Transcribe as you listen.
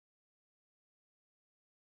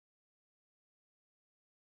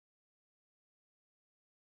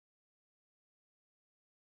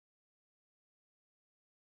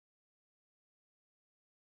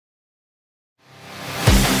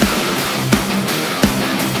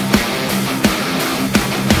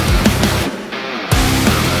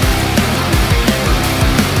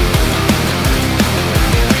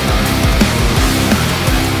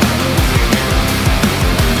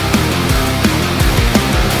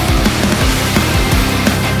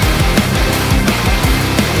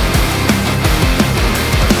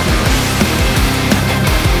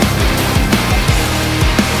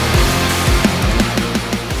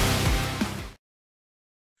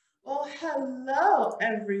Hello,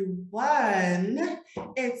 everyone.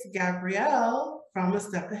 It's Gabrielle from A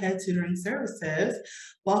Step Ahead Tutoring Services.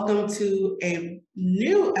 Welcome to a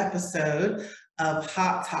new episode of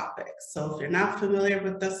Hot Topics. So if you're not familiar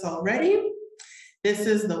with this already, this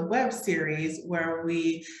is the web series where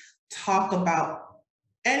we talk about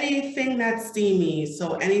anything that's steamy.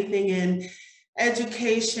 So anything in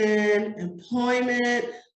education, employment,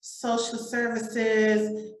 social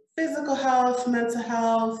services, physical health, mental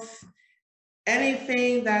health,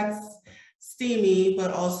 anything that's steamy,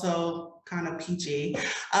 but also kind of PG.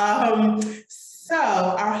 So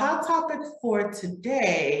our hot topic for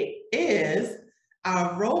today is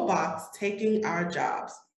our robots taking our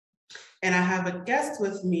jobs. And I have a guest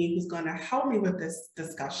with me who's going to help me with this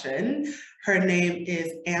discussion. Her name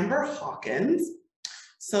is Amber Hawkins.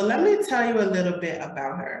 So let me tell you a little bit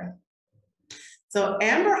about her. So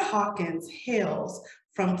Amber Hawkins hails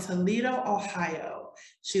from Toledo, Ohio.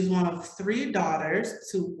 She's one of 3 daughters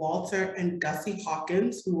to Walter and Gussie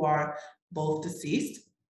Hawkins, who are both deceased.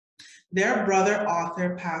 Their brother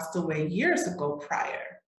Arthur passed away years ago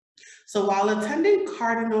prior. So while attending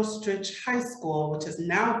Cardinal Stritch High School, which is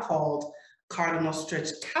now called Cardinal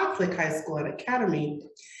Stritch Catholic High School and Academy,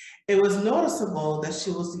 it was noticeable that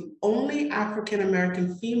she was the only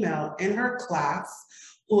African-American female in her class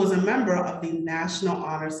who was a member of the National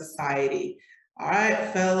Honor Society. All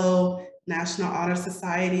right, fellow National Honor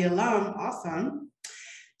Society alum, awesome.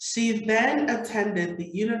 She then attended the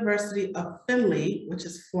University of Findlay, which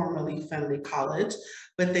is formerly Findlay College,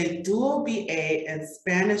 with a dual BA in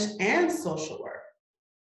Spanish and social work.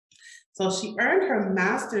 So she earned her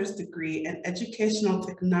master's degree in educational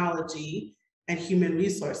technology and human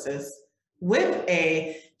resources with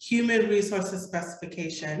a human resources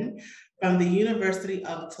specification from the University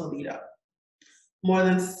of Toledo. More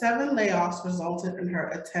than 7 layoffs resulted in her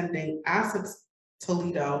attending ASSETS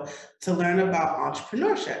Toledo to learn about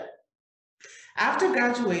entrepreneurship. After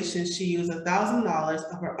graduation, she used $1,000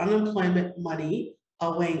 of her unemployment money,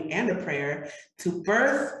 a wing and a prayer, to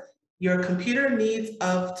birth your Computer Needs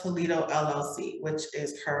of Toledo LLC, which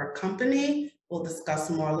is her company. We'll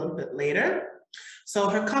discuss more a little bit later. So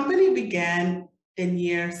her company began in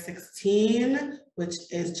year 16, which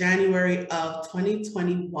is January of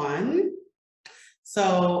 2021.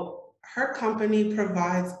 So her company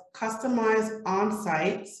provides customized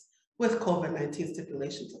on-sites with COVID-19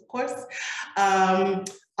 stipulations, of course,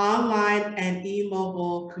 online and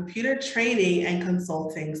e-mobile computer training and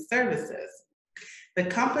consulting services. The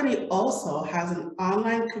company also has an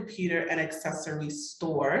online computer and accessory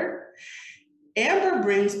store. Amber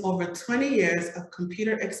brings over 20 years of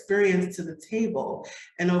computer experience to the table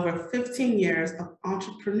and over 15 years of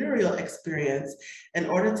entrepreneurial experience in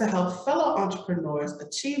order to help fellow entrepreneurs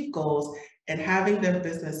achieve goals and having their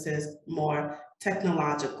businesses more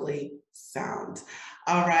technologically sound.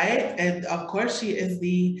 All right, and of course she is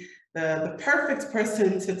the perfect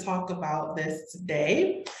person to talk about this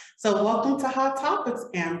today. So welcome to Hot Topics,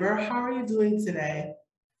 Amber. How are you doing today?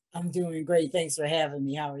 I'm doing great. Thanks for having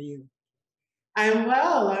me. How are you? I'm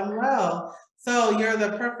well. So you're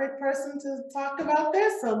the perfect person to talk about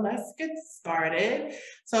this. So let's get started.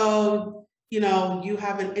 So, you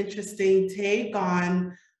have an interesting take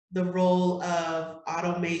on the role of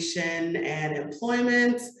automation and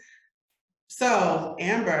employment. So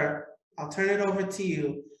Amber, I'll turn it over to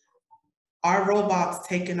you. Are robots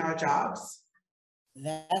taking our jobs?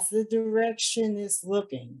 That's the direction it's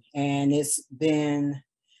looking, and it's been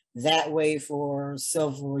that way for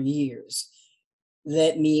several years.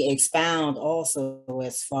 Let me expound also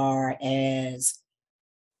as far as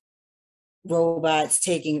robots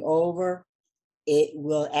taking over. It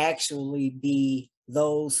will actually be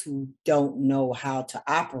those who don't know how to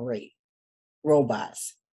operate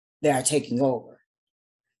robots that are taking over.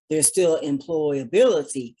 There's still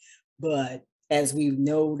employability, but as we've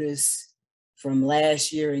noticed from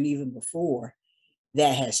last year and even before,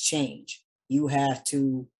 that has changed. You have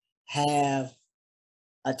to have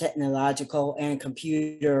a technological and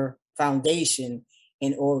computer foundation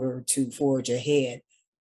in order to forge ahead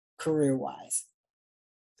career-wise.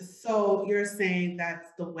 So you're saying that's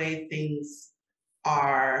the way things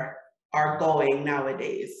are going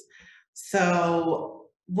nowadays. So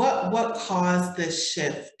what caused this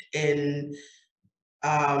shift in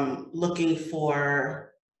looking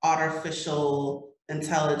for artificial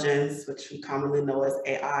intelligence, which we commonly know as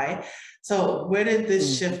AI? So where did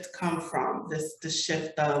this shift come from? The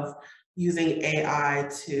shift of using AI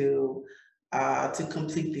to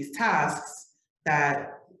complete these tasks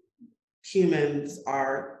that humans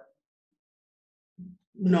are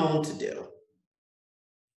known to do?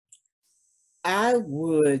 I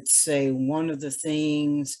would say one of the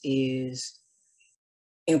things is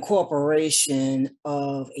incorporation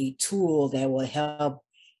of a tool that will help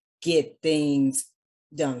get things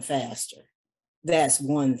done faster. That's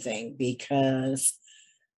one thing, because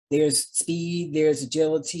there's speed, there's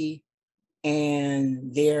agility,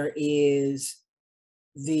 and there is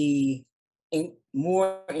the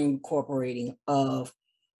more incorporating of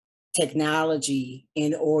technology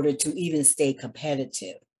in order to even stay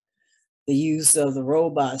competitive. The use of the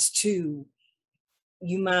robots too,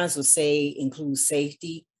 you might as well say include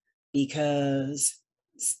safety, because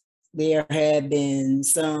there have been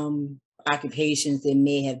some occupations that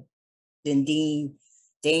may have been deemed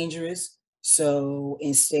dangerous. So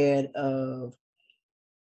instead of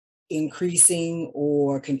increasing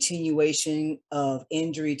or continuation of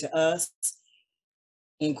injury to us,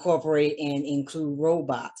 incorporate and include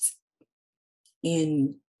robots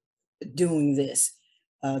in doing this.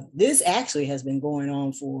 This actually has been going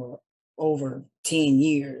on for over 10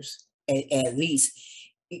 years, at least,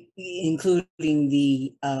 including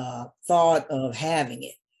the thought of having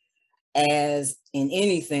it. As in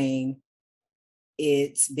anything,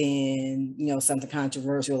 it's been, something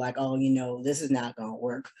controversial, like, oh, this is not going to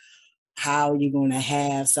work. How are you going to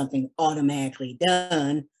have something automatically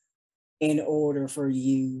done in order for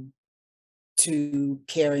you to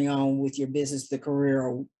carry on with your business, the career,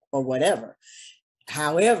 or whatever?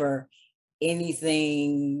 However,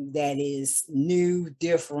 anything that is new,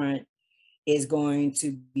 different, is going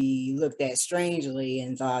to be looked at strangely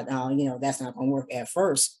and thought, oh, that's not going to work at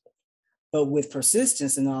first. But with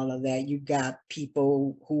persistence and all of that, you've got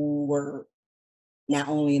people who were not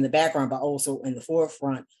only in the background, but also in the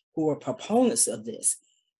forefront, who are proponents of this.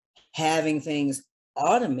 Having things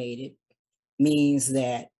automated means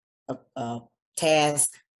that a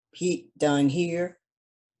task done here,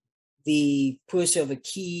 the push of a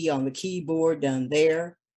key on the keyboard done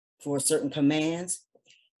there for certain commands,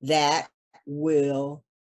 that will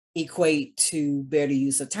equate to better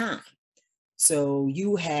use of time. So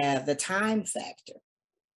you have the time factor.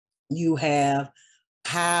 You have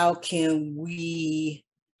how can we,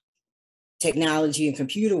 technology and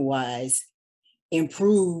computer-wise,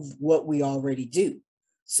 improve what we already do.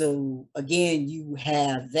 So again, you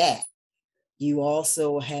have that. You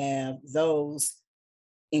also have those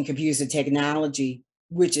in computers and technology,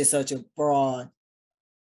 which is such a broad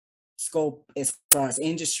scope as far as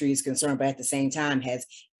industry is concerned, but at the same time has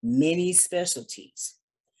many specialties.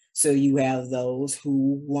 So you have those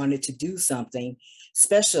who wanted to do something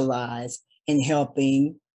specialized in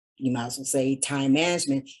helping, you might as well say, time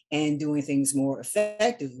management and doing things more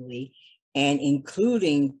effectively, and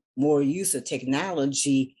including more use of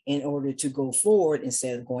technology in order to go forward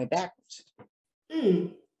instead of going backwards.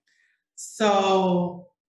 So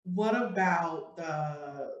what about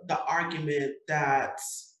the argument that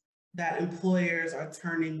employers are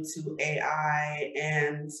turning to AI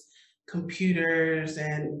and computers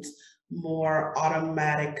and more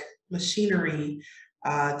automatic machinery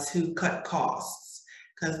to cut costs?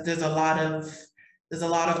 Because there's a lot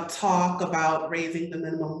of talk about raising the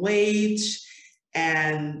minimum wage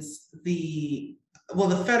and the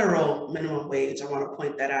federal minimum wage. I want to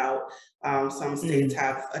point that out. Some states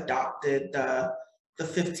have adopted the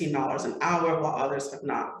 $15 an hour, while others have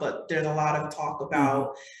not. But there's a lot of talk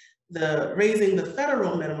about the raising the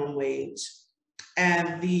federal minimum wage.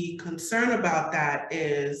 And the concern about that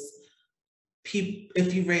is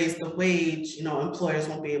if you raise the wage, employers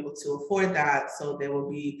won't be able to afford that. So they will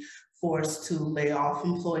be forced to lay off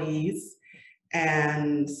employees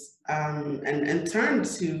and turn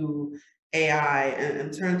to AI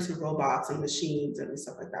and turn to robots and machines and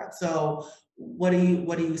stuff like that. So what do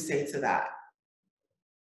you say to that?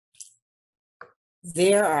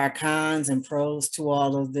 There are cons and pros to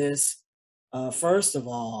all of this. First of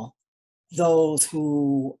all, those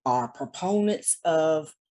who are proponents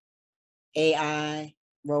of AI,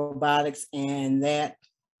 robotics, and that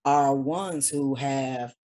are ones who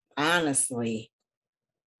have, honestly,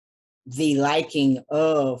 the liking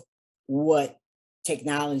of what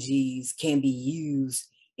technologies can be used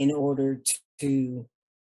in order to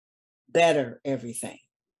better everything.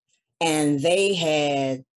 And they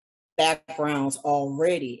had backgrounds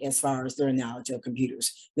already as far as their knowledge of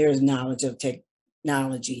computers, their knowledge of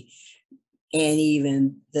technology, and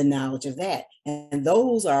even the knowledge of that. And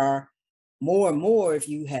those are more and more, if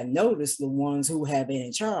you have noticed, the ones who have been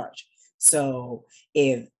in charge. So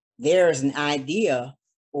if there's an idea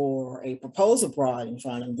or a proposal brought in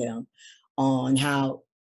front of them on how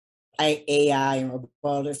AI and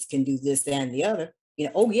robotics can do this, that, and the other,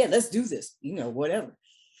 oh yeah, let's do this, whatever.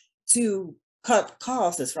 To cut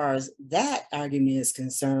costs, as far as that argument is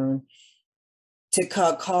concerned, to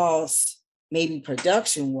cut costs maybe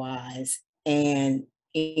production-wise and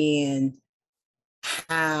in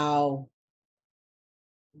how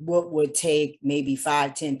what would take maybe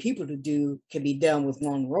 5-10 people to do can be done with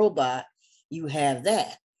one robot. You have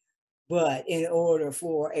that. But in order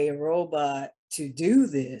for a robot to do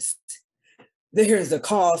this, there's the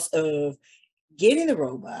cost of getting the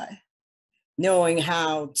robot, knowing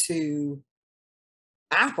how to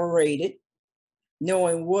operate it,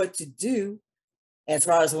 knowing what to do as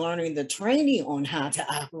far as learning the training on how to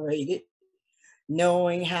operate it,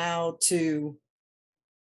 knowing how to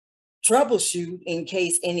troubleshoot in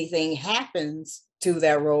case anything happens to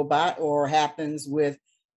that robot or happens with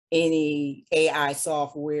any AI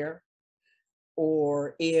software,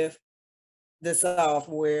 or if the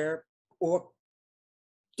software or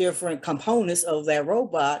different components of that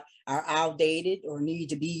robot are outdated or need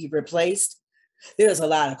to be replaced. There's a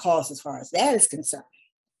lot of cost as far as that is concerned.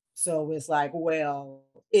 So it's like, well,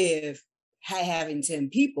 if having 10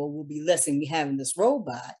 people will be less than me having this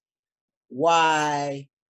robot, why,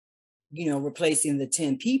 replacing the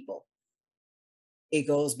 10 people? It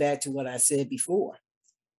goes back to what I said before.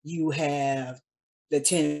 You have the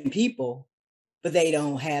 10 people, but they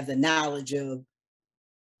don't have the knowledge of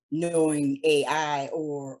knowing AI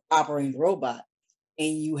or operating the robot.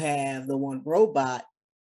 And you have the one robot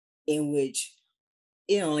in which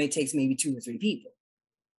it only takes maybe 2 or 3 people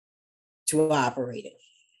to operate it.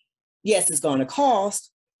 Yes, it's going to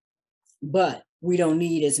cost, but we don't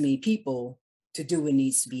need as many people to do what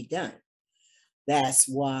needs to be done. That's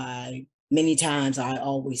why many times I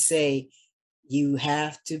always say you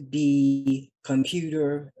have to be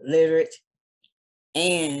computer literate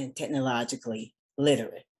and technologically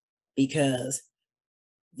literate, because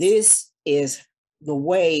this is the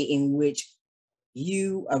way in which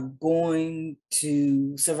you are going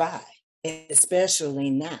to survive, especially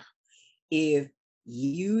now. If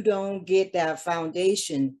you don't get that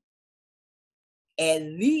foundation, at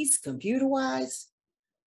least computer-wise,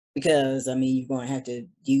 because you're going to have to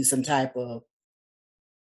use some type of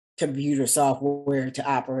computer software to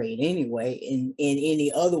operate anyway. In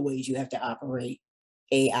any other ways, you have to operate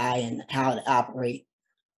AI and how to operate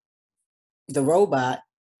the robot,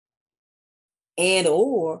 and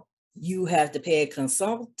or you have to pay a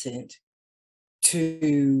consultant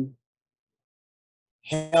to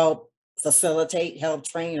help facilitate, help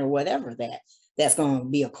train, or whatever that's going to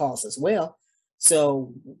be a cost as well.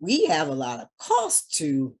 So we have a lot of costs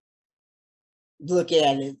to look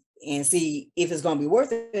at it and see if it's going to be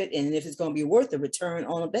worth it, and if it's going to be worth the return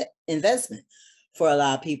on investment. For a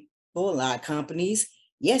lot of people, a lot of companies,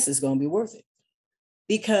 yes, it's going to be worth it,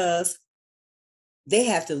 because they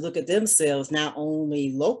have to look at themselves not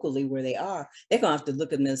only locally where they are, they're going to have to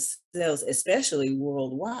look at themselves, especially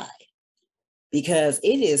worldwide, because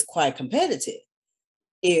it is quite competitive.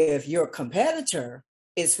 If your competitor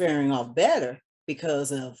is faring off better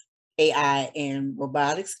because of AI and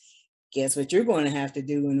robotics, guess what you're going to have to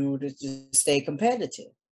do in order to stay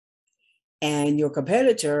competitive? And your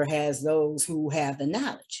competitor has those who have the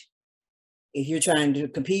knowledge. If you're trying to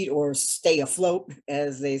compete or stay afloat,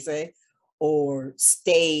 as they say, or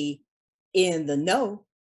stay in the know,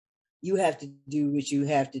 you have to do what you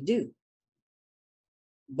have to do.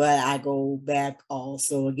 But I go back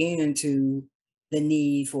also again to the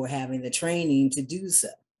need for having the training to do so.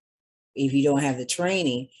 If you don't have the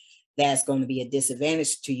training, that's going to be a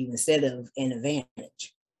disadvantage to you instead of an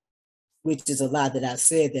advantage, which is a lot that I've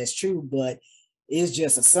said that's true, but it's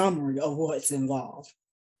just a summary of what's involved.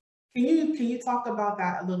 Can you talk about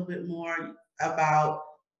that a little bit more, about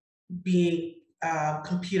being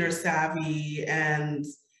computer savvy and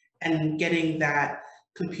getting that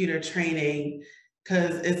computer training?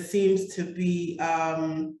 Because it seems to be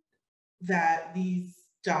that these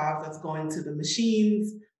jobs that's going to the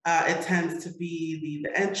machines, it tends to be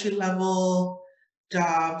the entry level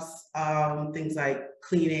jobs, things like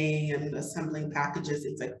cleaning and assembling packages,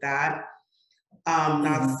 things like that.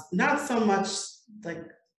 Not so much like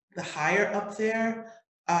the higher up there.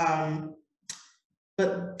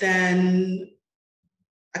 But then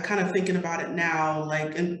I kind of thinking about it now,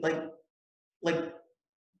 like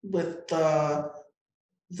with the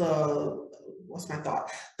what's my thought?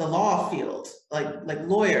 The law field, like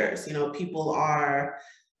lawyers, people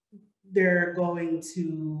they're going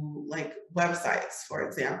to like websites, for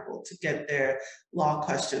example, to get their law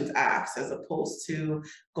questions asked, as opposed to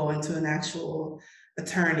going to an actual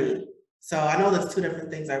attorney. So I know there's 2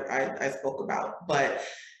 different things I spoke about, but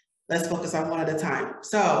let's focus on one at a time.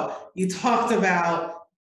 So you talked about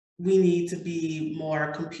we need to be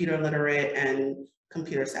more computer literate and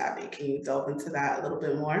computer savvy. Can you delve into that a little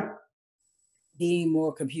bit more? Being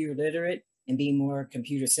more computer literate and being more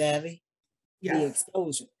computer savvy, Yes. the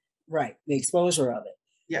exposure, right? The exposure of it.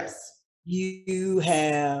 Yes. You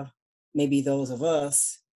have maybe those of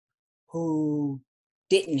us who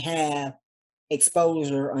didn't have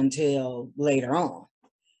exposure until later on.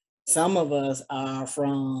 Some of us are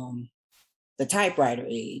from the typewriter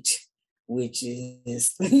age, which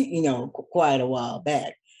is, quite a while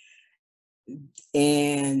back.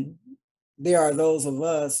 And there are those of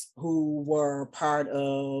us who were part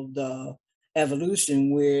of the evolution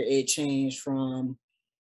where it changed from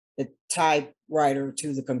the typewriter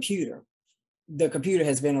to the computer. The computer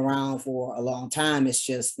has been around for a long time. It's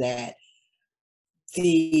just that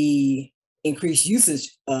the increased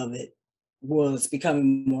usage of it was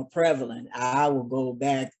becoming more prevalent. I will go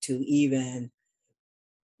back to even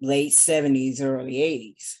late 70s, early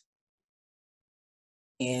 80s.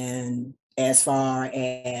 And as far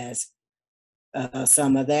as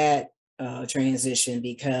some of that transition,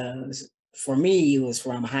 because for me, it was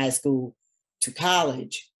from high school to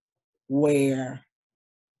college where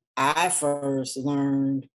I first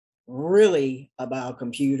learned really about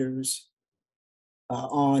computers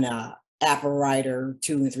on Apparator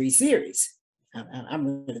 2 and 3 series.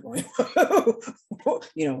 I'm really going,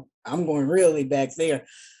 I'm going really back there.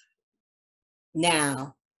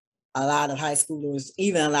 Now, a lot of high schoolers,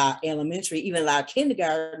 even a lot of elementary, even a lot of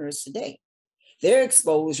kindergartners today, their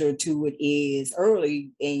exposure to it is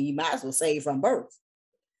early, and you might as well say from birth.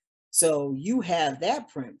 So you have that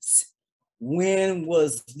premise. When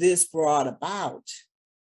was this brought about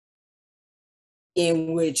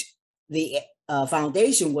in which the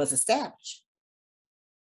foundation was established?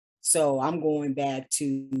 So I'm going back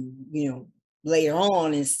to, later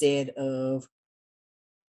on instead of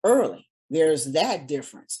early. There's that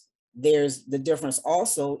difference. There's the difference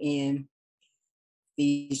also in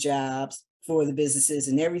these jobs for the businesses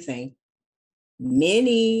and everything.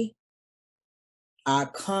 Many are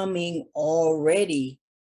coming already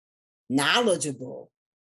knowledgeable,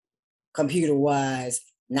 computer-wise,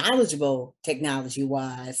 knowledgeable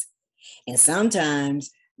technology-wise, and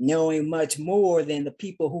sometimes knowing much more than the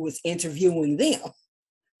people who was interviewing them.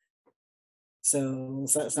 So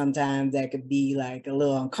sometimes that could be like a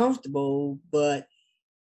little uncomfortable, but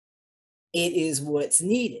it is what's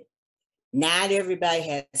needed. Not everybody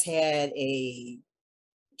has had a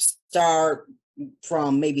start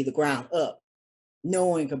from maybe the ground up,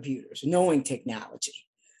 knowing computers, knowing technology.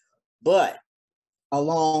 But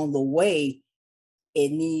along the way, it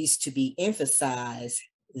needs to be emphasized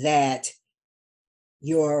that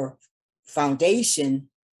your foundation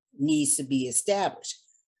needs to be established.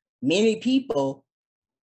 Many people,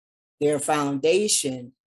 their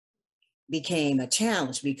foundation became a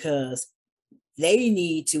challenge because they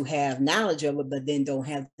need to have knowledge of it, but then don't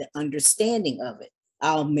have the understanding of it.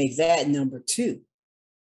 I'll make that number 2.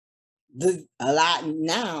 A lot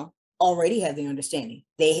now already have the understanding.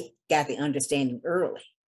 They got the understanding early.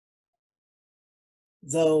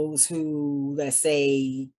 Those who, let's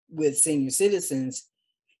say, with senior citizens,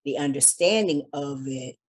 the understanding of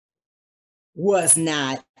it was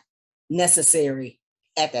not necessary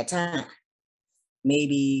at that time.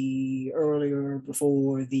 Maybe earlier,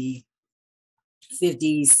 before the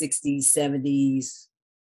 50s, 60s, 70s,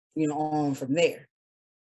 on from there.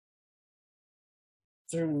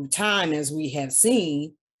 Through time, as we have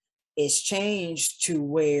seen, it's changed to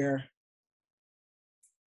where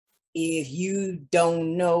if you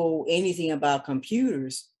don't know anything about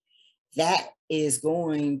computers, that is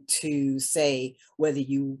going to say whether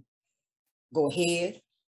you go ahead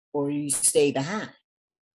or you stay behind.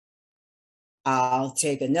 I'll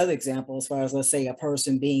take another example as far as, let's say, a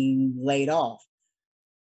person being laid off,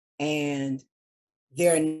 and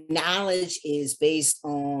their knowledge is based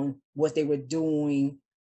on what they were doing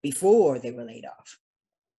before they were laid off.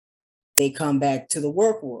 They come back to the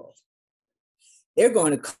work world. They're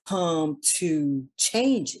going to come to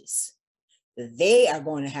changes that they are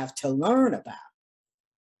going to have to learn about.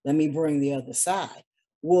 Let me bring the other side.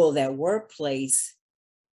 Will that workplace,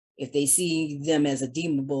 if they see them as a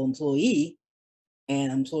deemable employee,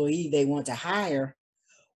 an employee they want to hire,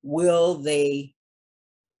 will they,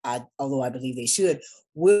 although I believe they should,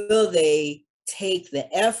 will they take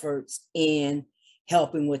the efforts in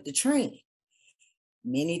helping with the training?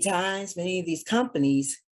 Many times, many of these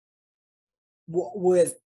companies,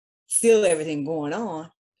 with still everything going on,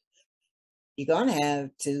 you're going to have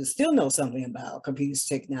to still know something about computers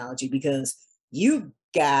technology, because you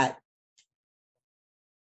got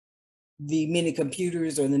the mini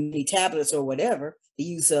computers or the mini tablets or whatever, the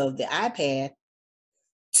use of the iPad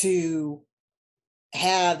to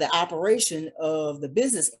have the operation of the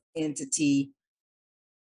business entity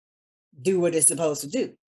do what it's supposed to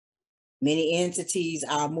do. Many entities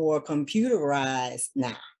are more computerized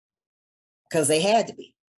now because they had to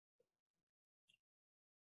be.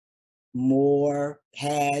 more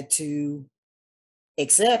had to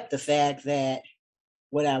accept the fact that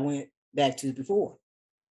what I went back to before.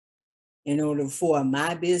 In order for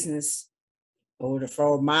my business, in order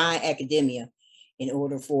for my academia, in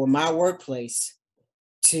order for my workplace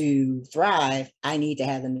to thrive, I need to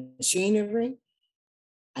have the machinery,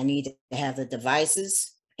 I need to have the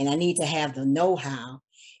devices, and I need to have the know-how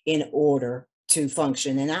in order to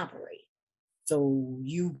function and operate. So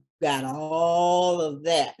you got all of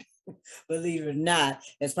that, believe it or not,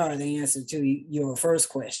 as part of the answer to your first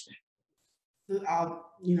question.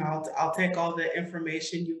 I'll take all the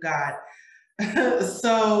information you got.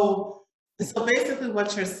 so so basically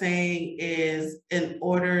what you're saying is in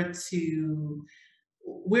order to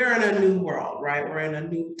we're in a new world, right? We're in a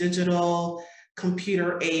new digital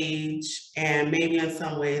computer age, and maybe in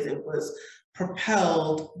some ways it was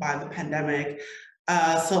propelled by the pandemic.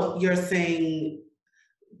 So you're saying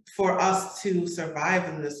for us to survive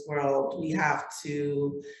in this world, we have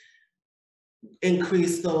to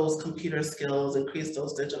increase those computer skills, increase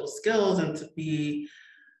those digital skills, and to be,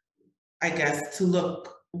 I guess, to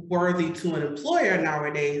look worthy to an employer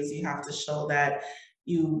nowadays, you have to show that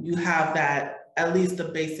you have that at least the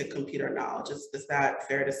basic computer knowledge. Is that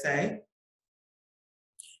fair to say?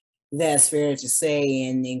 That's fair to say,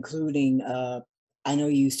 and including, I know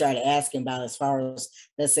you started asking about as far as,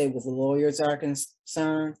 let's say, with the lawyers are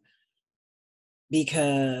concerned,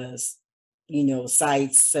 because,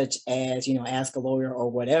 sites such as, Ask a Lawyer or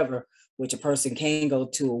whatever, which a person can go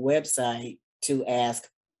to a website to ask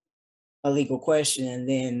a legal question, and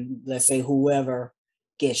then let's say whoever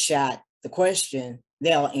gets shot the question,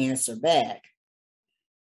 they'll answer back.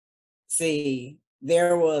 See,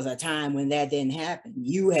 there was a time when that didn't happen.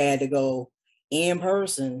 You had to go in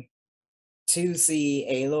person to see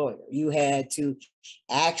a lawyer. You had to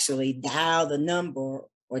actually dial the number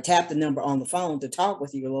or tap the number on the phone to talk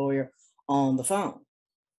with your lawyer on the phone.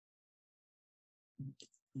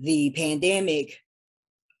 The pandemic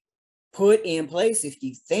put in place, if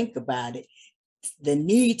you think about it, the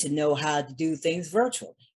need to know how to do things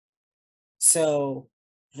virtually. So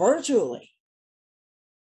virtually,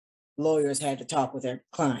 lawyers had to talk with their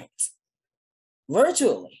clients.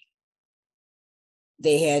 Virtually,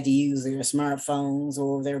 they had to use their smartphones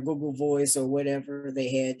or their Google Voice or whatever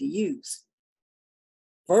they had to use.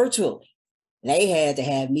 Virtually, they had to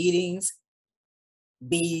have meetings,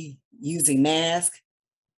 be using masks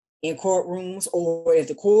in courtrooms, or if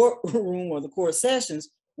the courtroom or the court sessions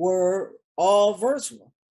were all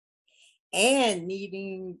virtual, and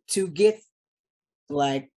needing to get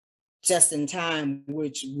like just in time,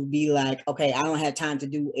 which would be like, okay, I don't have time to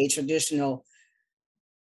do a traditional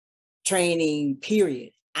training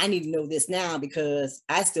period. I need to know this now because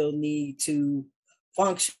I still need to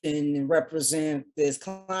function and represent this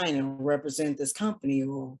client and represent this company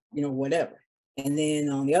or, whatever. And then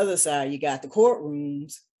on the other side, you got the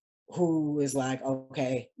courtrooms who is like,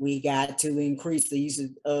 okay, we got to increase the use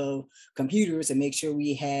of computers and make sure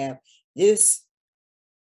we have this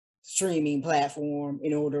streaming platform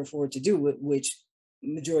in order for it to do it, which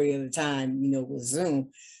majority of the time, was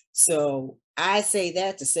Zoom. So I say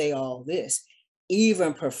that to say all this,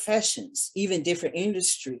 even professions, even different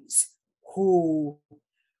industries who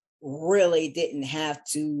really didn't have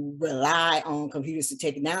to rely on computers and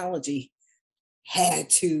technology had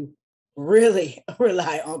to really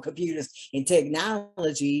rely on computers and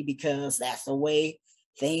technology because that's the way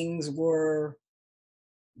things were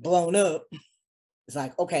blown up. It's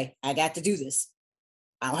like, okay, I got to do this.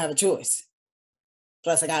 I don't have a choice.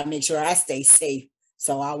 Plus, I got to make sure I stay safe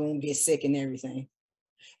so I won't get sick and everything.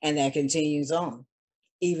 And that continues on,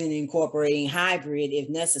 even incorporating hybrid if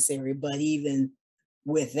necessary. But even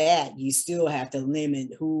with that, you still have to limit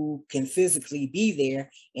who can physically be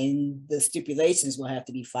there, and the stipulations will have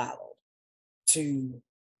to be followed to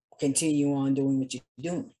continue on doing what you're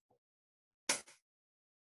doing.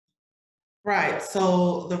 Right.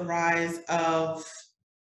 So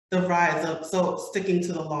so sticking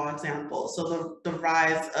to the law example, so the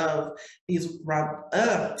rise of these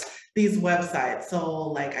websites. So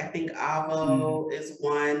like I think Avo is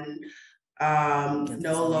one,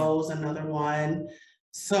 Nolo's another one.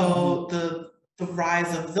 So the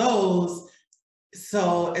rise of those,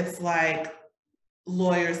 so it's like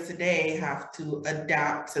lawyers today have to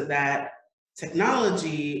adapt to that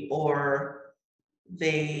technology or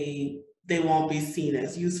they won't be seen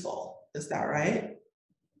as useful. Is that right?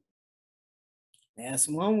 That's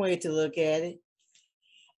one way to look at it.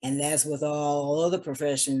 And that's with all other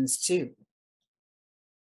professions too.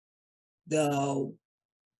 The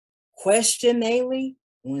question mainly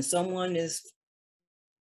when someone is,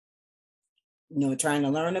 trying to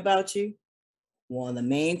learn about you, one of the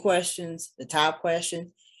main questions, the top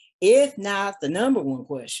question, if not the number one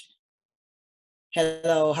question.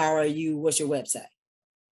 Hello, how are you? What's your website?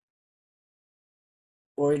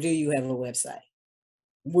 Or do you have a website?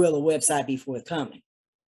 Will a website be forthcoming?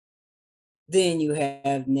 Then you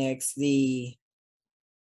have next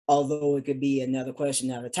although it could be another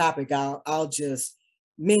question, another topic, I'll just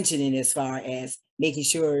mention it as far as making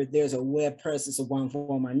sure there's a web presence of one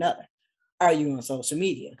form or another. Are you on social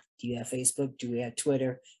media? Do you have Facebook? Do you have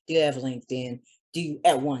Twitter? Do you have LinkedIn?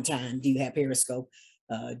 At one time, do you have Periscope?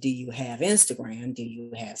 Do you have Instagram? Do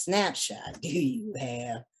you have Snapchat? Do you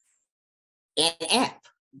have an app?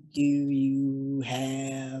 Do you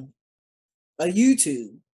have a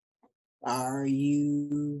YouTube? Are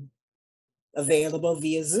you available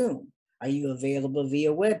via Zoom? Are you available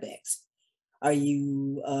via WebEx? Are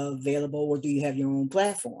you available, or do you have your own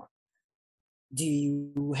platform? Do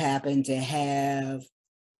you happen to have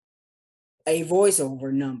a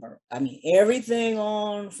voiceover number? I mean, everything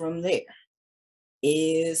on from there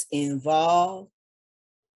is involved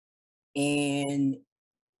and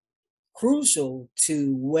crucial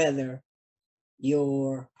to whether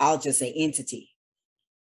your, I'll just say, entity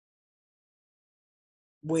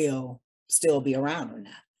will still be around or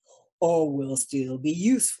not, or will still be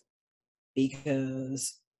useful,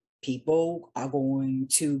 because people are going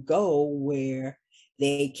to go where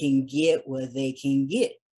they can get what they can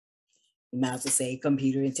get. You might as well say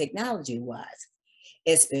computer and technology wise,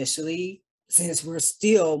 especially since we're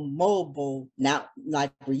still mobile, not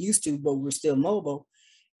like we're used to, but we're still mobile.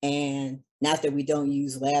 And not that we don't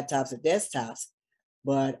use laptops or desktops,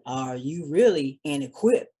 but are you really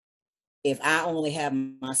inequipped? If I only have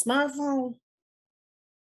my smartphone,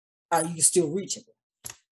 are you still reachable?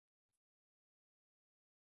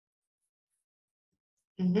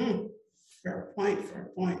 Fair point,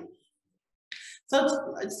 fair point.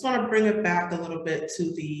 So I just want to bring it back a little bit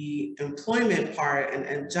to the employment part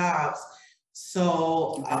and jobs.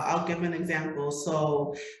 So I'll give an example.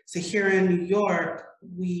 So here in New York,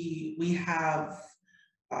 we have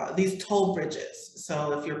these toll bridges.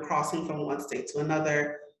 So if you're crossing from one state to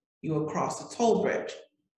another, you will cross a toll bridge.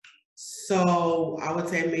 So I would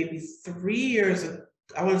say maybe 3 years,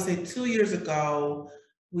 I want to say 2 years ago,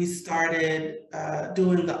 we started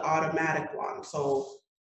doing the automatic one. So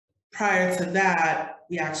prior to that,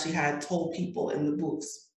 we actually had toll people in the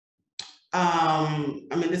booths.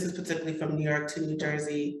 I mean, this is particularly from New York to New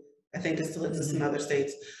Jersey. I think it still exists in other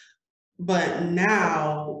states. But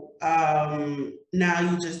now, now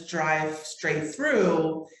you just drive straight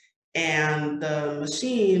through and the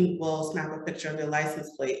machine will snap a picture of your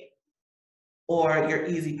license plate or your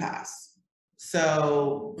Easy Pass.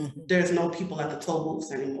 So there's no people at the toll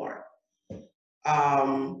booths anymore.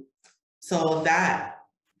 So that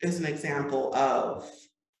is an example of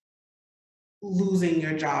losing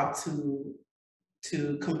your job to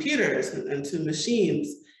computers and to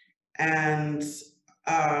machines. And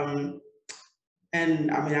I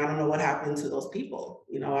mean, I don't know what happened to those people.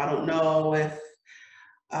 You know, I don't know if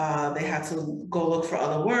they had to go look for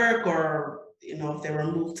other work, or, you know, if they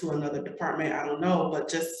were moved to another department, I don't know, but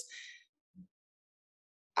just,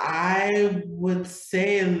 I would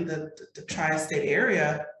say in the tri-state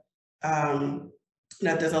area,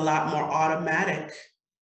 that there's a lot more automatic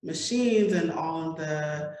machines and all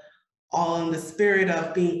in the spirit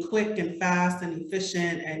of being quick and fast and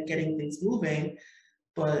efficient and getting things moving.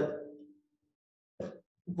 But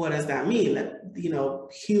what does that mean? That, you know,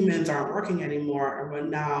 humans aren't working anymore and we're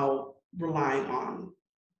now relying on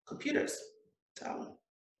computers.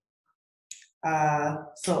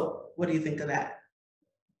 So what do you think of that?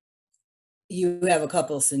 You have a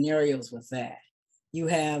couple of scenarios with that. You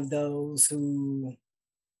have those who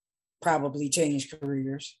probably change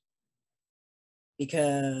careers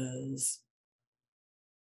because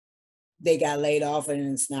they got laid off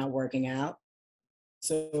and it's not working out,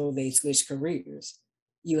 so they switch careers.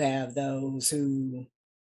 You have those who,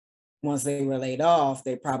 once they were laid off,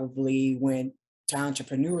 they probably went to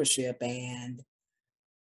entrepreneurship and,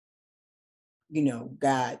 you know,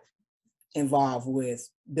 got involved with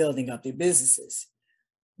building up their businesses.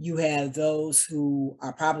 You have those who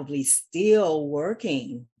are probably still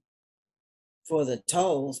working for the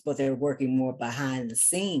tolls, but they're working more behind the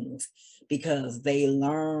scenes because they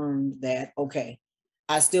learned that, okay,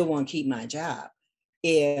 I still want to keep my job.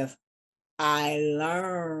 If I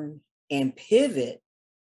learn and pivot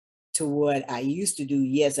to what I used to do,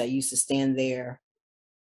 yes, I used to stand there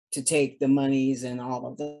to take the monies and all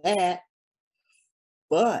of that,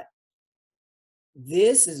 but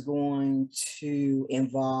this is going to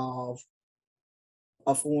involve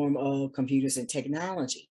a form of computers and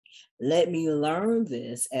technology. Let me learn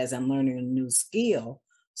this as I'm learning a new skill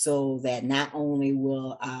so that not only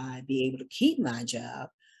will I be able to keep my job,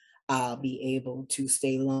 I'll be able to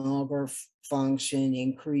stay longer, function,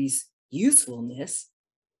 increase usefulness.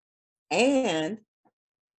 And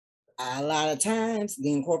a lot of times,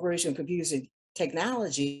 the incorporation of computer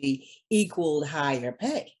technology equaled higher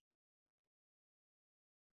pay.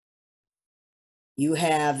 You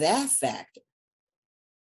have that factor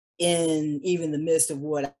in even the midst of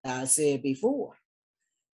what I said before.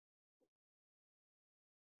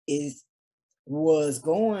 Is was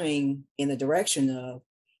going in the direction of,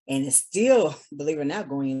 and is still, believe it or not,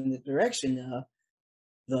 going in the direction of,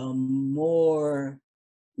 the more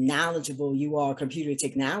knowledgeable you are computer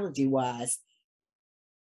technology wise,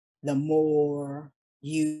 the more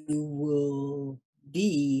you will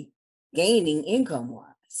be gaining income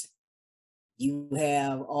wise. You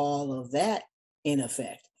have all of that in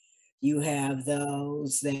effect. You have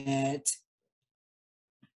those that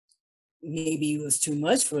maybe it was too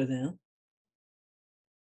much for them.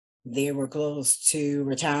 They were close to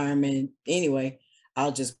retirement anyway.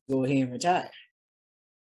 I'll just go ahead and retire.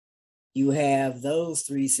 You have those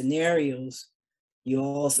three scenarios. You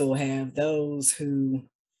also have those who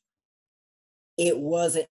it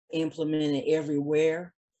wasn't implemented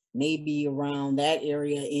everywhere, maybe around that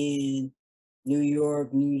area in New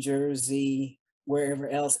York, New Jersey, wherever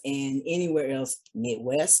else, and anywhere else,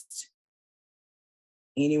 Midwest,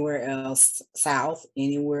 anywhere else, South,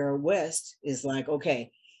 anywhere West, is like,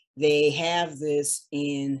 okay, they have this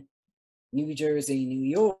in New Jersey, New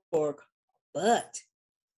York, but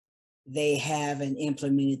they haven't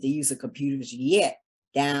implemented the use of computers yet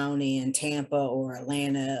down in Tampa or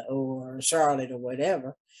Atlanta or Charlotte or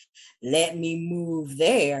whatever. Let me move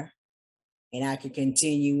there and I can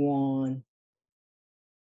continue on,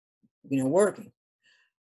 working.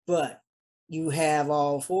 But you have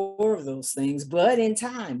all four of those things. But in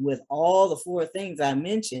time, with all the four things I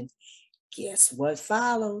mentioned, guess what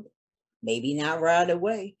followed? Maybe not right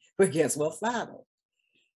away, but guess what followed?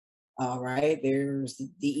 All right, there's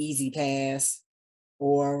the easy pass,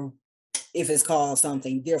 or if it's called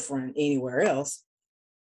something different anywhere else,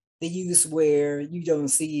 the use where you don't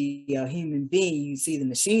see a human being, you see the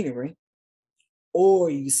machinery, or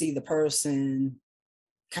you see the person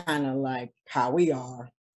kind of like how we are,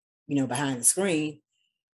 behind the screen.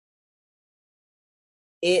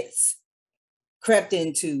 It's crept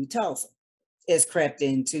into Tulsa. It's crept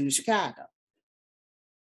into Chicago.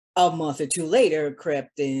 A month or two later, it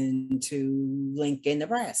crept into Lincoln,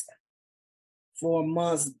 Nebraska. 4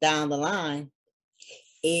 months down the line,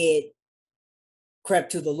 it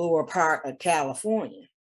crept to the lower part of California.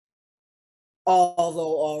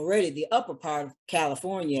 Although already the upper part of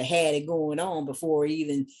California had it going on before it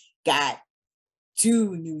even got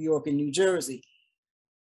to New York and New Jersey.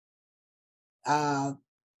 A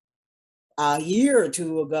year or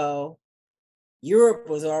two ago, Europe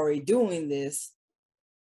was already doing this.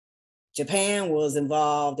 Japan was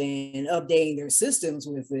involved in updating their systems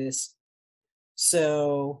with this.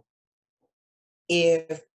 So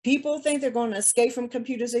if people think they're going to escape from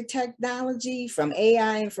computers and technology, from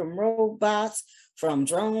AI and from robots, from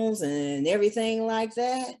drones and everything like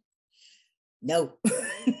that, no,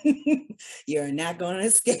 you're not going to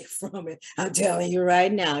escape from it. I'm telling you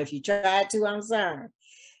right now, if you try to, I'm sorry.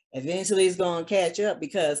 Eventually it's going to catch up,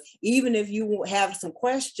 because even if you have some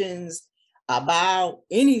questions about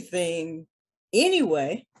anything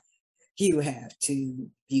anyway, you have to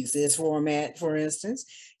use this format, for instance.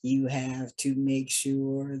 You have to make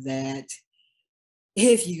sure that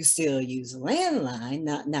if you still use a landline,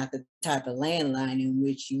 not the type of landline in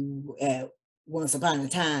which you once upon a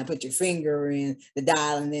time put your finger in the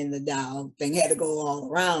dial and then the dial thing had to go all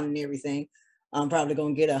around and everything, I'm probably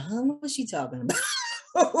going to get what's she talking about?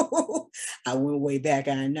 I went way back,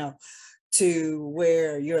 I know, to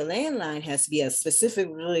where your landline has to be a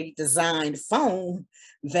specifically designed phone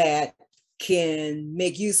that can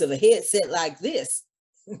make use of a headset like this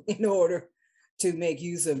in order to make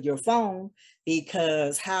use of your phone,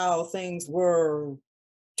 because how things were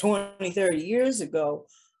 20, 30 years ago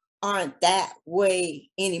aren't that way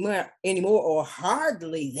anymore, or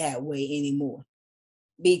hardly that way anymore.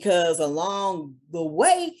 Because along the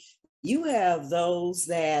way, you have those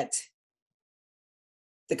that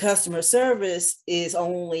the customer service is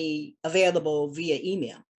only available via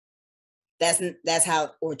email. That's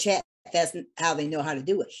how, or chat, that's how they know how to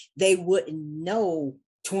do it. They wouldn't know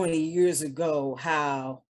 20 years ago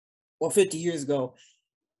how, or 50 years ago,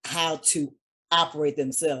 how to operate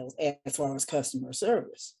themselves as far as customer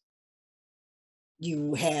service.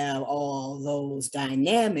 You have all those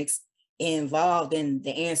dynamics involved in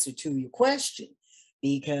the answer to your question.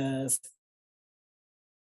 because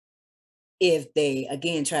if they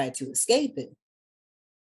again tried to escape it,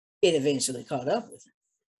 it eventually caught up with them.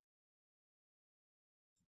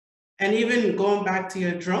 And even going back to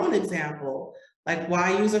your drone example, like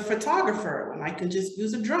why use a photographer when I can just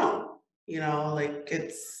use a drone? You know, like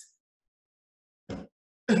it's,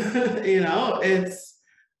 you know, it's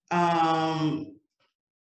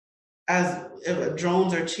as if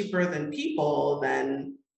drones are cheaper than people,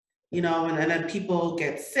 then you know, and then people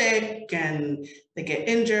get sick and they get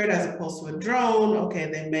injured as opposed to a drone. Okay,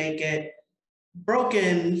 they may get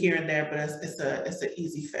broken here and there, but it's an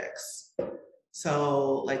easy fix.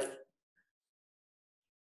 So like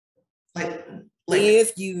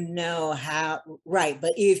if you know how, right,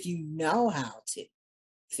 but if you know how to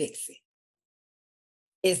fix it,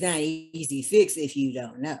 it's not an easy fix if you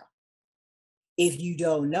don't know. If you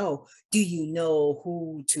don't know, do you know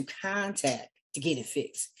who to contact to get it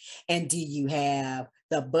fixed? And do you have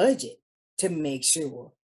the budget to make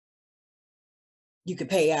sure you can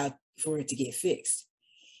pay out for it to get fixed?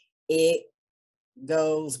 It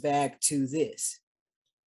goes back to this.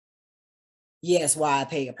 Yes, why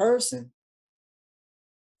pay a person?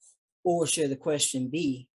 Or should the question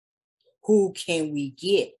be, who can we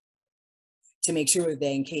get to make sure that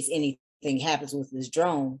in case anything happens with this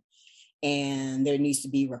drone and there needs to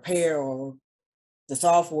be repair or the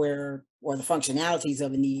software or the functionalities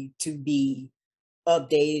of it need to be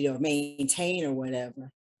updated or maintained or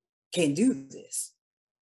whatever, can do this?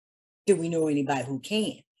 Do we know anybody who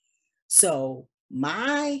can? So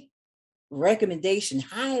my recommendation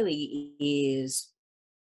highly is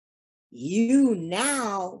you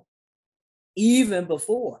now, even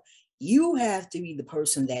before, you have to be the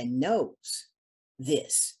person that knows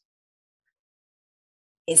this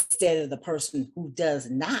instead of the person who does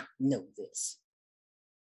not know this.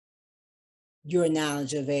 Your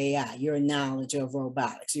knowledge of AI, your knowledge of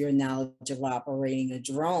robotics, your knowledge of operating a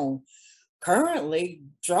drone. Currently,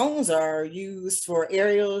 drones are used for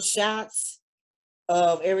aerial shots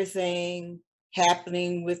of everything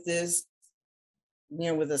happening with this, you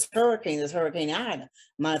know, with this Hurricane Ida.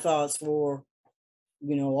 My thoughts for,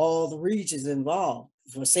 you know, all the regions involved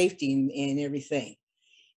for safety and everything.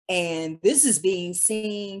 And this is being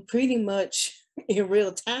seen pretty much in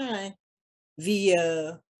real time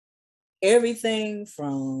via everything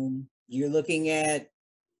from you're looking at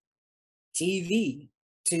TV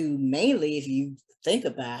to mainly, if you think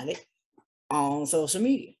about it, on social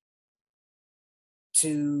media,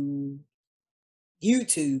 to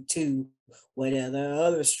YouTube, to whatever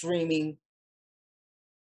other streaming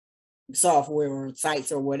software or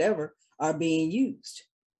sites or whatever are being used.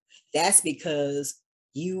 That's because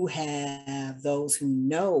you have those who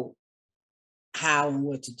know how and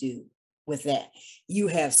what to do with that. You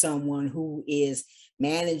have someone who is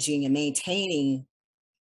managing and maintaining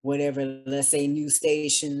whatever, let's say, news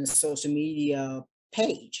station, social media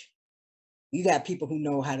page. You got people who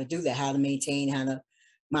know how to do that, how to maintain, how to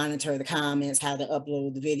monitor the comments, how to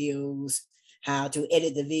upload the videos, how to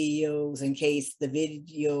edit the videos in case the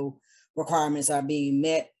video requirements are being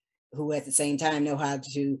met, who at the same time know how to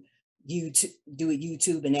do it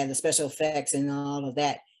YouTube and add the special effects and all of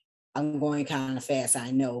that. I'm going kind of fast,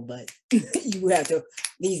 I know, but you have to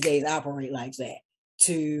these days operate like that,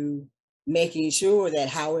 to making sure that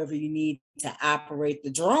however you need to operate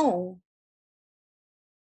the drone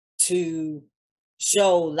to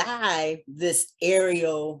show live this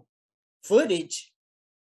aerial footage,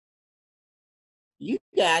 you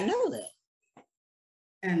gotta know that.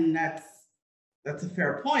 And that's a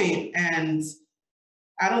fair point. And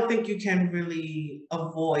I don't think you can really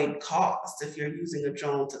avoid cost if you're using a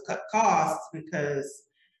drone to cut costs, because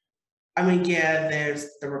I mean, yeah,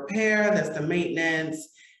 there's the repair, there's the maintenance,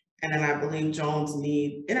 and then I believe drones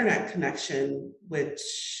need internet connection, which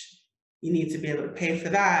you need to be able to pay for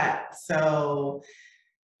that. So,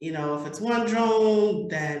 you know, if it's one drone,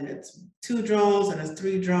 then it's two drones, and it's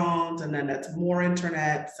three drones, and then that's more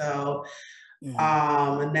internet. So,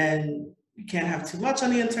 and then you can't have too much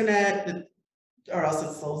on the internet, or else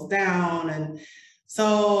it slows down. And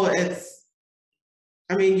so it's,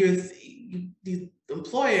 I mean, these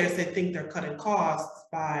employers, they think they're cutting costs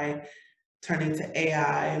by turning to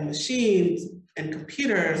AI and machines and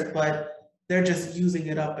computers, but they're just using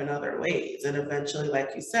it up in other ways. And eventually,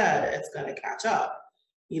 like you said, it's going to catch up.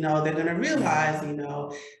 You know, they're going to realize, you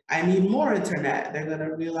know, I need more internet. They're going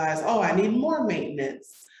to realize, oh, I need more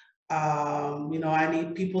maintenance. You know, I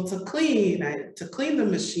need people to clean the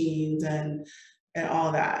machines and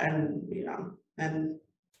all that. And, you know, and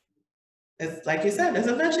it's like you said, it's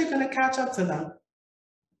eventually going to catch up to them.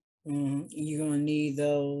 You're going to need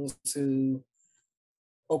those who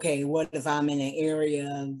okay, what if I'm in an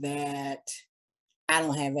area that I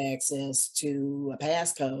don't have access to a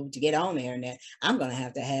passcode to get on the internet? I'm going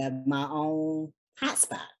to have my own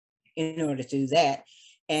hotspot in order to do that.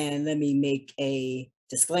 And let me make a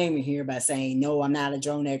disclaimer here by saying, no, I'm not a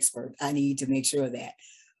drone expert. I need to make sure of that.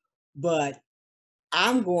 But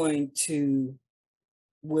I'm going to,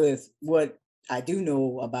 with what I do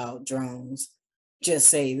know about drones, just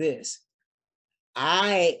say this.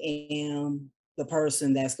 I am the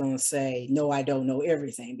person that's going to say, no, I don't know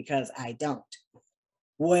everything, because I don't.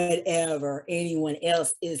 Whatever anyone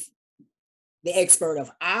else is the expert of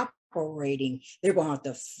operating, they're going to have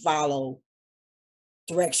to follow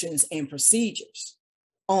directions and procedures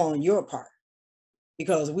on your part,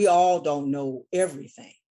 because we all don't know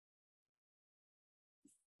everything.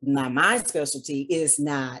 Now, my specialty is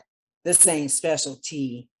not the same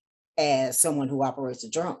specialty as someone who operates a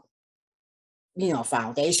drone. You know,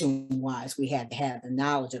 foundation-wise, we had to have the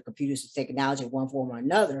knowledge of computers and technology in one form or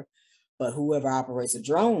another, but whoever operates a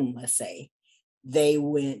drone, let's say, they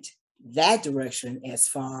went that direction as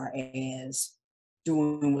far as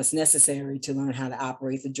doing what's necessary to learn how to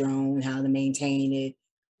operate the drone, how to maintain it,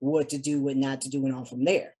 what to do, what not to do, and on from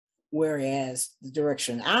there. Whereas the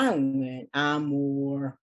direction I went, I'm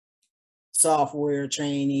more software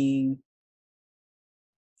training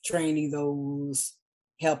those,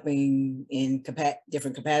 helping in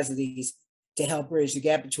different capacities to help bridge the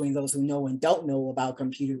gap between those who know and don't know about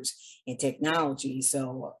computers and technology.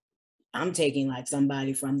 So I'm taking like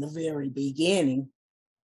somebody from the very beginning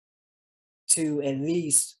to at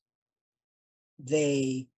least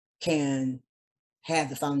they can have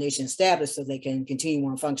the foundation established so they can continue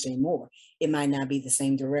on functioning more. It might not be the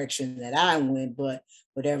same direction that I went, but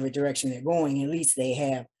whatever direction they're going, at least they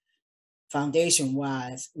have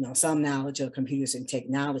foundation-wise, you know, some knowledge of computers and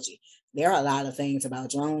technology. There are a lot of things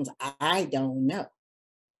about drones I don't know.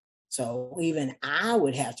 So even I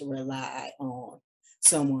would have to rely on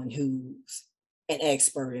someone who's an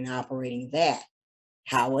expert in operating that.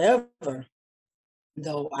 However,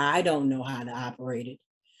 though I don't know how to operate it,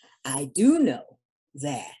 I do know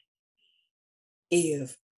that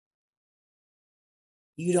if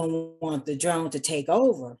you don't want the drone to take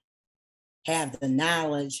over, have the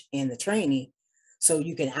knowledge and the training so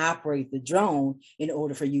you can operate the drone in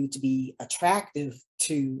order for you to be attractive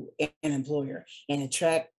to an employer and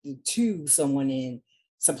attractive to someone in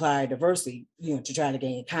supplier diversity, you know, to try to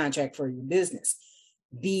gain a contract for your business.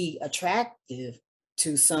 Be attractive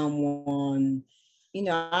to someone. You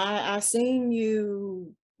know, I seen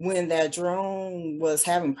you when that drone was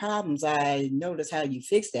having problems. I noticed how you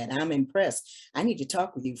fixed that. I'm impressed. I need to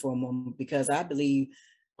talk with you for a moment because I believe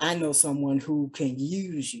I know someone who can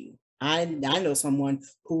use you. I know someone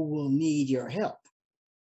who will need your help.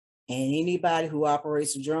 And anybody who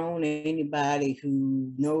operates a drone, anybody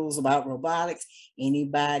who knows about robotics,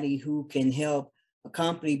 anybody who can help a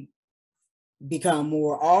company become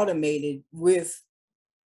more automated with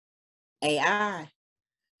AI,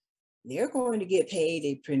 they're going to get paid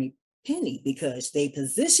a pretty penny because they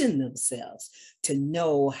position themselves to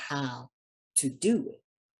know how to do it.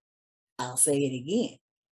 I'll say it again.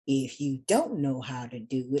 If you don't know how to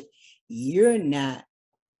do it, you're not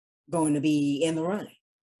going to be in the running.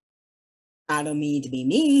 I don't mean to be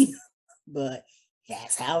mean, but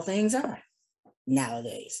that's how things are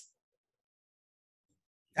nowadays.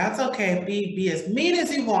 That's okay. Be as mean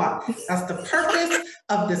as you want. That's the purpose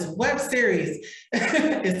of this web series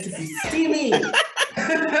is to be steamy.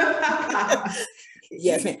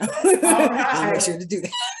 Yes, ma'am. All right. I'll make sure to do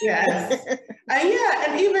that. Yes. Yeah,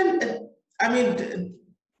 and even, I mean,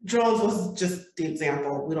 drones was just the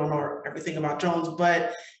example. We don't know everything about drones,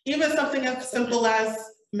 but even something as simple as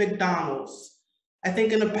McDonald's. I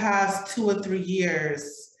think in the past 2 or 3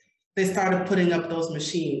 years, they started putting up those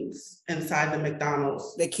machines inside the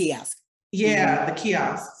McDonald's. The kiosk. Yeah, the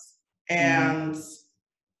kiosks. And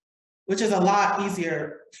which is a lot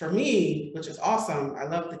easier for me, which is awesome. I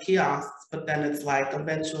love the kiosks, but then it's like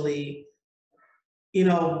eventually, you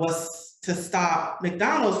know, was to stop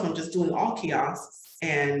McDonald's from just doing all kiosks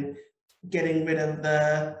and getting rid of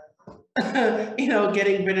the, you know,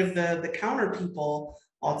 getting rid of the counter people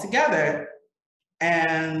altogether.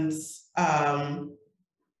 And I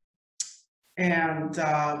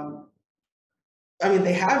mean,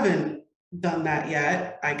 they haven't done that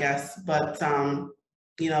yet, I guess, but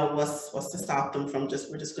you know, what's to stop them from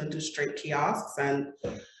we're just going to do straight kiosks, and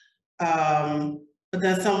but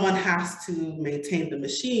then someone has to maintain the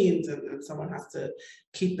machines, and someone has to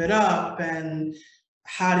keep it up, and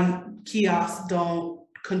kiosks don't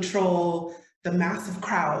control the massive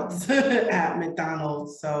crowds at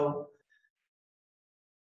McDonald's, so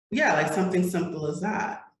Yeah, like something simple as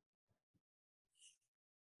that.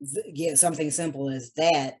 Yeah, something simple as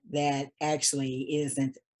that, that actually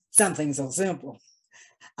isn't something so simple.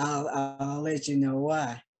 I'll let you know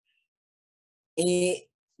why. It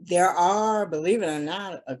There are, believe it or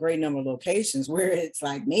not, a great number of locations where it's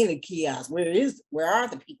like mainly kiosks. Where are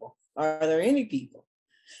the people? Are there any people?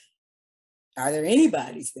 Are there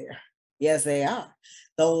anybody's there? Yes, they are.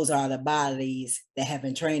 Those are the bodies that have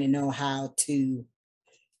been trained and know how to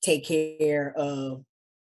take care of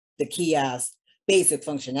the kiosk basic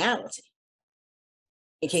functionality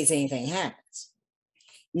in case anything happens.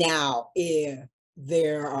 Now, if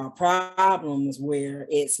there are problems where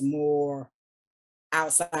it's more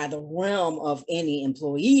outside the realm of any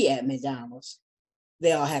employee at McDonald's,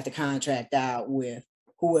 they'll have to contract out with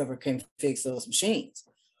whoever can fix those machines.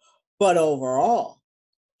 But overall,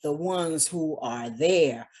 the ones who are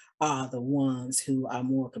there are the ones who are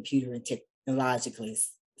more computer and technologically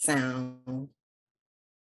sound,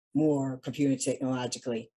 more computer and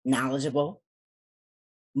technologically knowledgeable,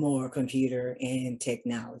 more computer and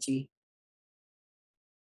technology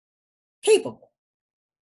capable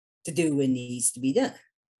to do what needs to be done.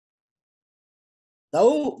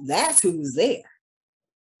 Though that's who's there.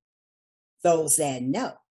 Those that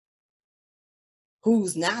know.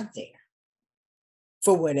 Who's not there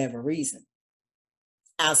for whatever reason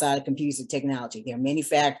outside of computer technology. There are many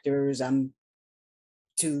factors.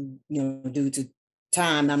 Due to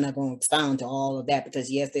time, I'm not going to expound to all of that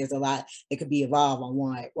because yes, there's a lot that could be involved on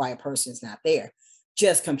why a person's not there.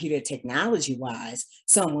 Just computer technology wise,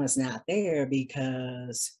 someone's not there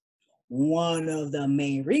because one of the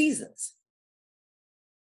main reasons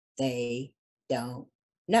they don't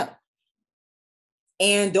know.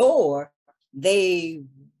 And or they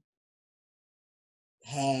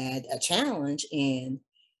had a challenge in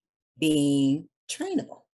being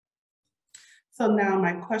trainable. So now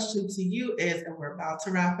my question to you is, and we're about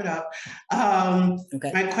to wrap it up.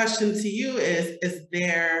 Okay. My question to you is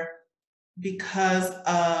there, because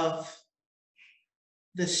of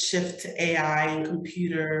the shift to AI and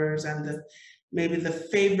computers and maybe the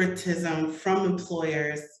favoritism from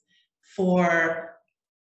employers for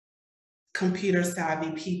computer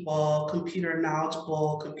savvy people, computer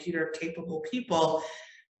knowledgeable, computer capable people,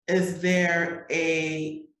 is there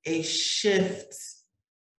a shift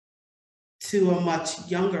to a much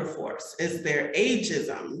younger force? Is there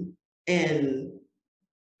ageism in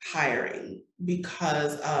hiring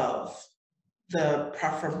because of the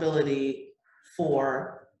preferability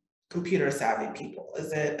for computer savvy people?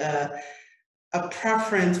 Is it a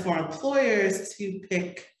preference for employers to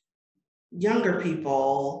pick younger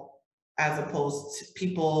people as opposed to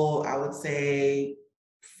people, I would say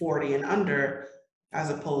 40 and under, as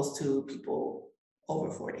opposed to people over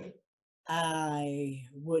 40? I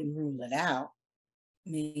wouldn't rule it out.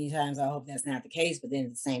 Many times I hope that's not the case, but then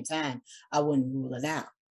at the same time, I wouldn't rule it out.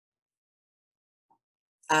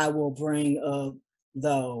 I will bring up,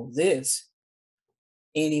 though, this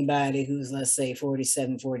anybody who's, let's say,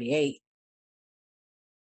 47, 48,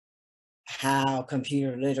 how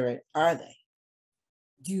computer literate are they?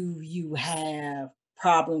 Do you have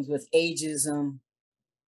problems with ageism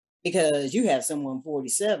because you have someone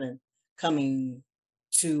 47 coming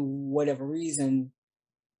to whatever reason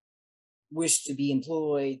wish to be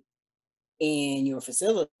employed in your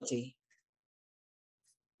facility?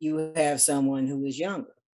 You have someone who is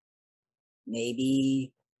younger.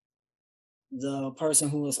 Maybe the person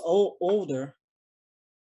who is older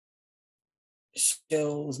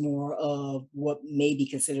shows more of what may be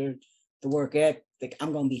considered the work ethic.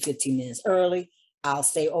 I'm going to be 15 minutes early. I'll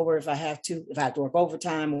stay over if I have to work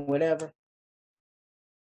overtime or whatever.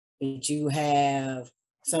 But you have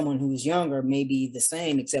someone who's younger, maybe the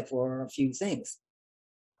same, except for a few things,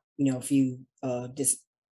 a few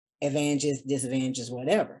disadvantages,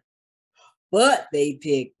 whatever. But they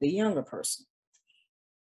pick the younger person.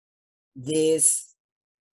 This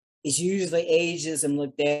is usually ageism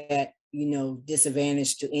looked at,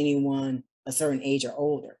 disadvantage to anyone a certain age or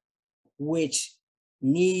older, which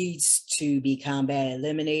needs to be combated,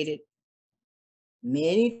 eliminated.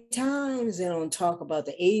 Many times they don't talk about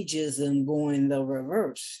the ageism going the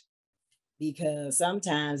reverse, because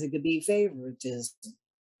sometimes it could be favoritism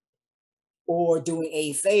or doing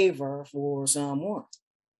a favor for someone.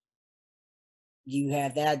 You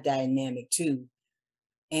have that dynamic too.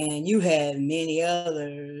 And you have many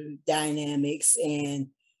other dynamics and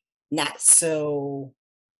not so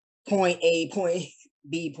point A, point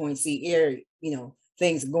B, point C area,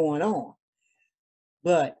 things going on.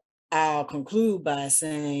 But I'll conclude by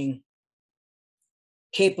saying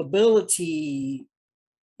capability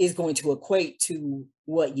is going to equate to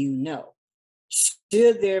what you know.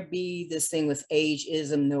 Should there be this thing with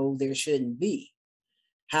ageism? No, there shouldn't be.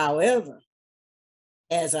 However,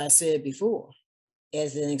 as I said before,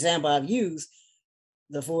 as an example I've used,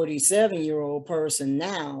 the 47-year-old person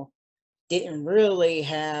now didn't really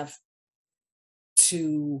have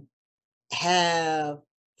to have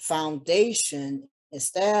foundation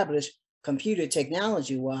established computer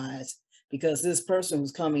technology wise, because this person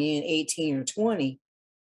who's coming in 18 or 20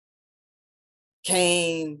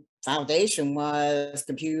 came foundation wise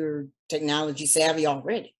computer technology savvy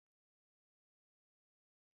already.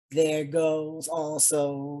 There goes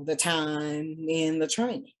also the time in the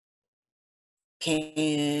training.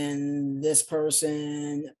 Can this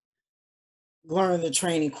person learn the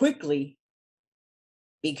training quickly?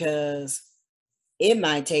 Because it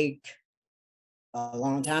might take a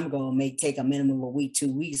long time ago, it may take a minimum of a week,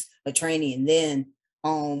 2 weeks of training, and then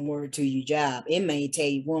onward to your job. It may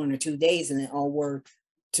take 1 or 2 days and then onward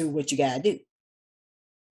to what you got to do.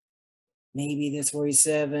 Maybe this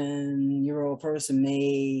 47-year-old person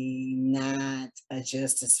may not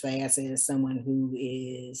adjust as fast as someone who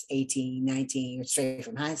is 18, 19, or straight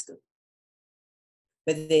from high school.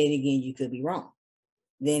 But then again, you could be wrong.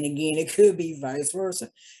 Then again, it could be vice versa.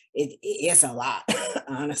 It's a lot,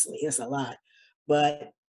 honestly, it's a lot.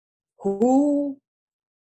 But who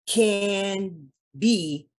can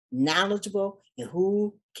be knowledgeable and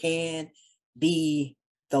who can be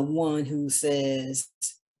the one who says,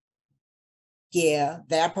 yeah,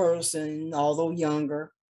 that person, although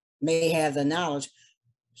younger, may have the knowledge,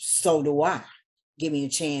 so do I. Give me a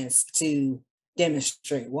chance to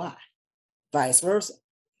demonstrate why. Vice versa.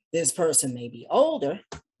 This person may be older,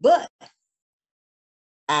 but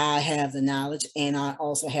I have the knowledge and I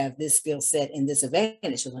also have this skill set and this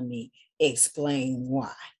advantage. So let me explain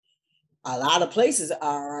why. A lot of places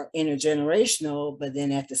are intergenerational, but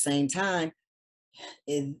then at the same time,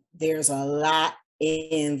 there's a lot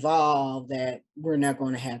involved that we're not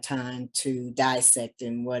going to have time to dissect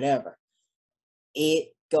and whatever.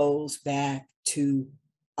 It goes back to,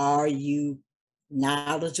 are you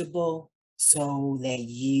knowledgeable so that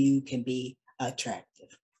you can be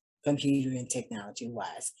attractive, computer and technology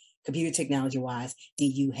wise? Computer technology wise, do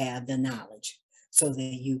you have the knowledge so that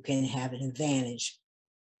you can have an advantage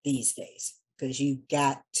these days? Because you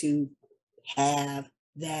got to have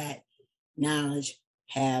that knowledge,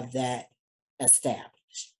 have that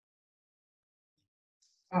established.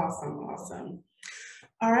 Awesome, awesome.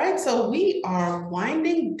 All right, so we are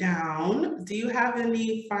winding down. Do you have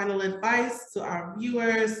any final advice to our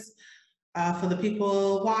viewers, for the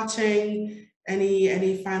people watching?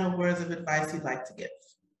 Any final words of advice you'd like to give?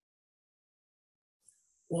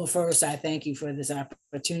 Well, first, I thank you for this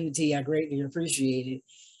opportunity. I greatly appreciate it.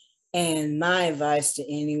 And my advice to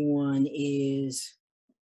anyone is,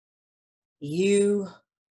 you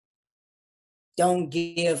don't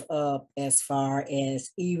give up as far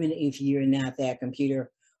as, even if you're not that computer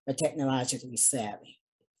or technologically savvy.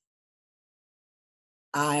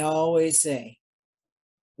 I always say,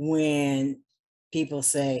 when people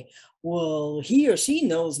say, well, he or she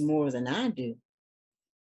knows more than I do,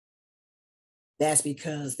 that's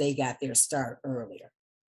because they got their start earlier.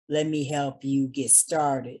 Let me help you get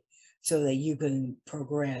started so that you can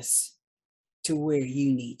progress to where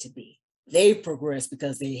you need to be. They progressed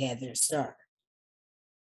because they had their start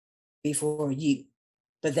before you,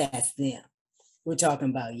 but that's them. We're talking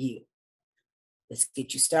about you. Let's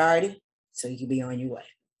get you started so you can be on your way.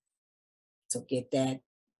 So get that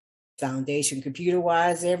foundation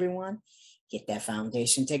computer-wise, everyone. Get that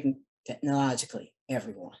foundation technologically,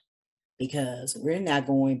 everyone. Because we're not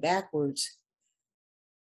going backwards.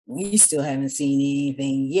 We still haven't seen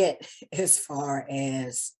anything yet as far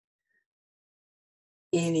as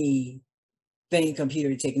anything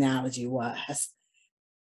computer technology wise.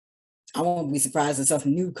 I won't be surprised if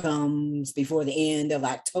something new comes before the end of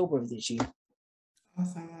October of this year.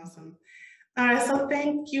 Awesome, awesome. All right, so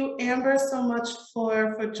thank you, Amber, so much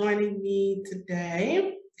for joining me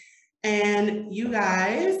today. And you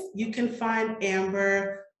guys, you can find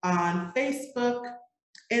Amber on Facebook,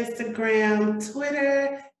 Instagram,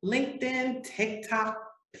 Twitter, LinkedIn, TikTok,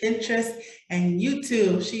 Pinterest, and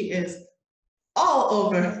YouTube. She is all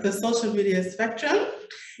over the social media spectrum.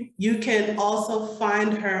 You can also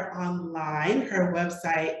find her online. Her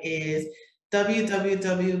website is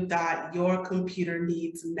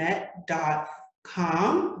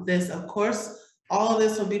www.yourcomputerneedsnet.com. This, of course, all of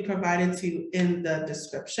this will be provided to you in the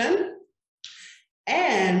description.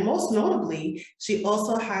 And most notably, she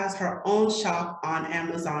also has her own shop on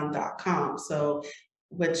Amazon.com, so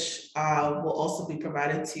which will also be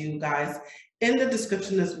provided to you guys in the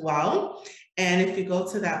description as well. And if you go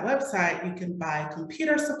to that website, you can buy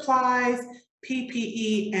computer supplies,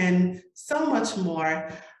 PPE, and so much more.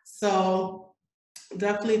 So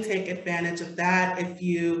definitely take advantage of that. If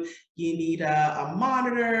you need a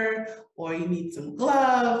monitor, or you need some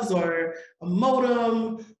gloves, or a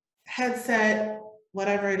modem, headset,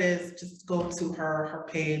 whatever it is, just go to her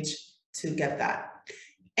page to get that.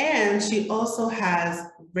 And she also has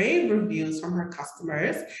rave reviews from her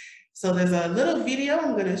customers. So there's a little video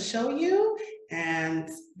I'm going to show you, and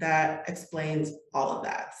that explains all of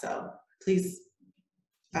that. So please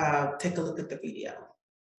take a look at the video.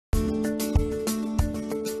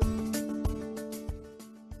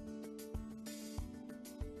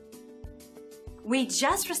 We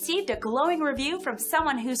just received a glowing review from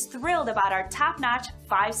someone who's thrilled about our top-notch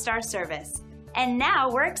 5-star service. And now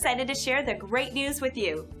we're excited to share the great news with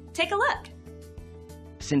you. Take a look.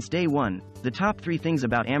 Since day one, the top 3 things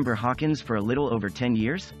about Amber Hawkins for a little over 10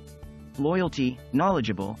 years? Loyalty,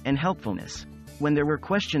 knowledgeable, and helpfulness. When there were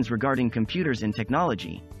questions regarding computers and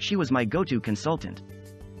technology, she was my go-to consultant.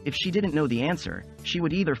 If she didn't know the answer, she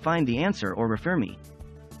would either find the answer or refer me.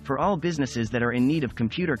 For all businesses that are in need of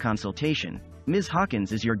computer consultation, Ms.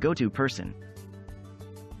 Hawkins is your go-to person.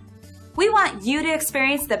 We want you to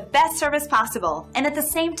experience the best service possible, and at the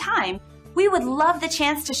same time, we would love the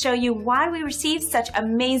chance to show you why we received such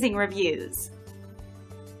amazing reviews.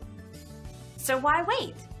 So why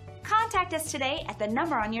wait? Contact us today at the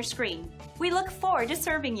number on your screen. We look forward to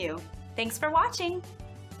serving you. Thanks for watching.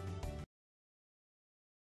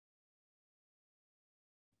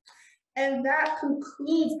 And that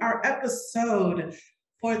concludes our episode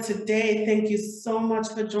for today. Thank you so much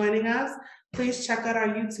for joining us. Please check out our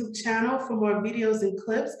YouTube channel for more videos and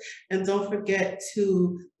clips. And don't forget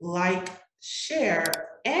to like, share,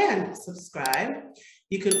 and subscribe.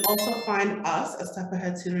 You can also find us at Step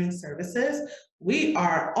Ahead Tutoring Services. We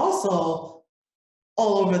are also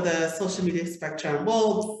all over the social media spectrum.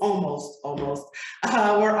 Well, almost.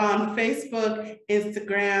 We're on Facebook,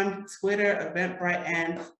 Instagram, Twitter, Eventbrite,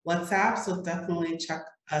 and WhatsApp. So definitely check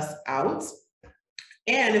us out.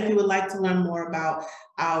 And if you would like to learn more about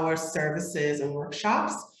our services and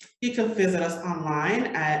workshops, you can visit us online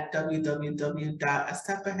at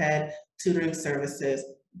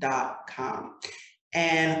www.stepaheadtutoringservices.com.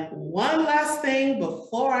 And one last thing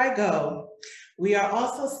before I go, we are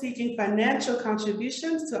also seeking financial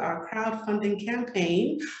contributions to our crowdfunding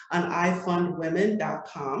campaign on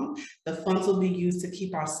ifundwomen.com. The funds will be used to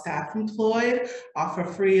keep our staff employed, offer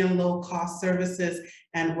free and low-cost services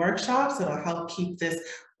and workshops. It'll help keep this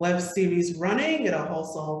web series running. It'll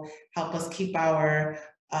also help us keep our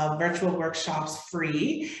virtual workshops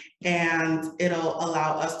free, and it'll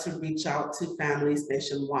allow us to reach out to families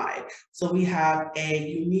nationwide. So we have a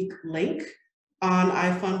unique link on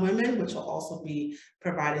iFund Women, which will also be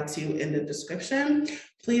provided to you in the description.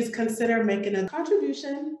 Please consider making a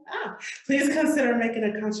contribution.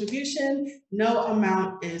 No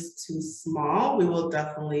amount is too small. We will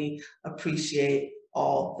definitely appreciate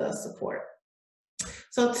all the support.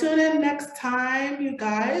 So tune in next time, you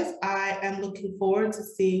guys. I am looking forward to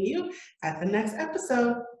seeing you at the next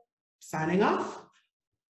episode. Signing off.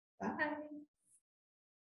 Bye.